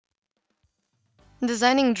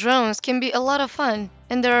Designing drones can be a lot of fun,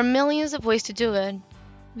 and there are millions of ways to do it.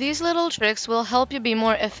 These little tricks will help you be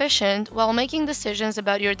more efficient while making decisions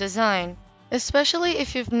about your design, especially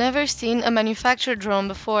if you've never seen a manufactured drone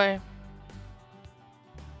before.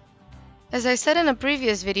 As I said in a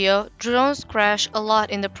previous video, drones crash a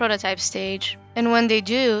lot in the prototype stage, and when they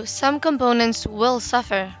do, some components will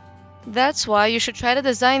suffer. That's why you should try to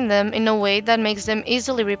design them in a way that makes them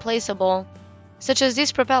easily replaceable, such as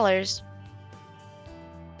these propellers.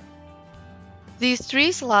 These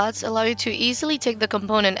 3 slots allow you to easily take the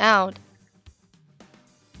component out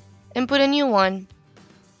and put a new one.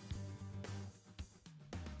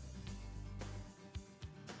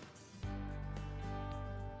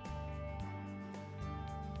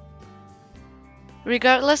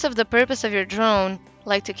 Regardless of the purpose of your drone,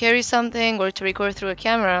 like to carry something or to record through a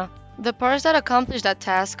camera, the parts that accomplish that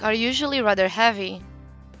task are usually rather heavy.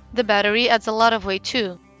 The battery adds a lot of weight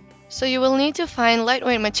too, so you will need to find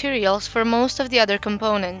lightweight materials for most of the other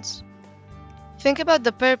components. Think about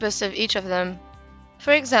the purpose of each of them.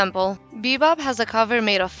 For example, Bebop has a cover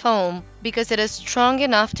made of foam because it is strong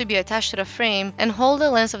enough to be attached to the frame and hold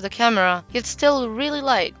the lens of the camera, yet still really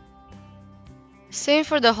light. Same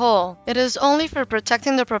for the hull. It is only for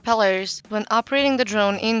protecting the propellers when operating the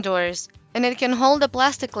drone indoors, and it can hold the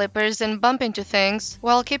plastic clippers and bump into things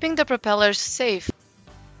while keeping the propellers safe.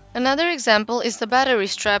 Another example is the battery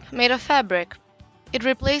strap made of fabric. It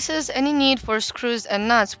replaces any need for screws and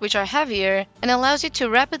nuts, which are heavier, and allows you to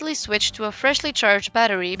rapidly switch to a freshly charged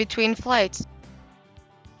battery between flights.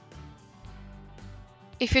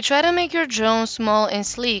 If you try to make your drone small and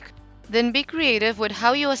sleek, then be creative with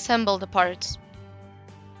how you assemble the parts.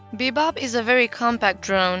 Bebop is a very compact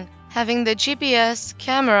drone, having the GPS,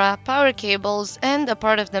 camera, power cables, and a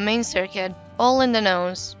part of the main circuit, all in the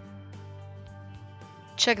nose.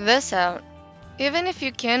 Check this out. Even if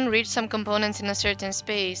you can reach some components in a certain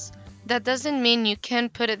space, that doesn't mean you can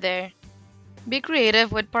put it there. Be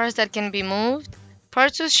creative with parts that can be moved,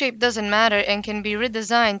 parts whose shape doesn't matter and can be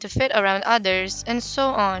redesigned to fit around others, and so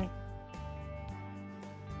on.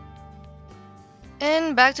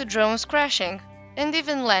 And back to drones crashing, and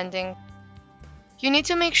even landing. You need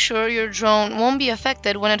to make sure your drone won't be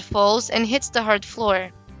affected when it falls and hits the hard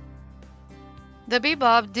floor. The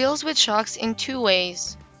Bebop deals with shocks in 2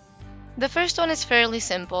 ways. The first one is fairly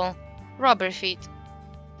simple, rubber feet.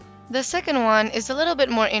 The second one is a little bit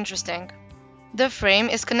more interesting. The frame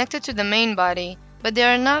is connected to the main body, but they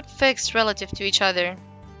are not fixed relative to each other.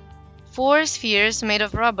 4 spheres made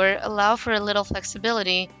of rubber allow for a little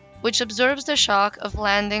flexibility, which absorbs the shock of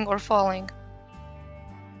landing or falling.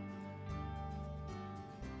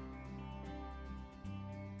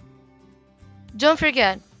 Don't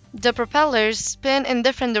forget, the propellers spin in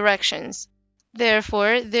different directions.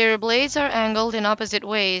 Therefore, their blades are angled in opposite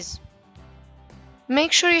ways.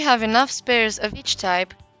 Make sure you have enough spares of each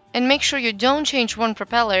type, and make sure you don't change one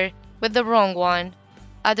propeller with the wrong one.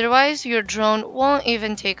 Otherwise, your drone won't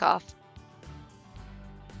even take off.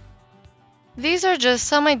 These are just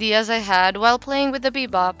some ideas I had while playing with the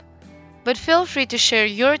Bebop, but feel free to share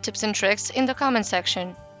your tips and tricks in the comment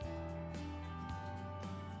section.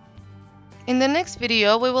 In the next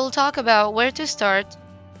video, we will talk about where to start,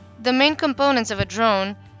 the main components of a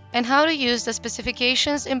drone, and how to use the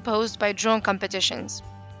specifications imposed by drone competitions.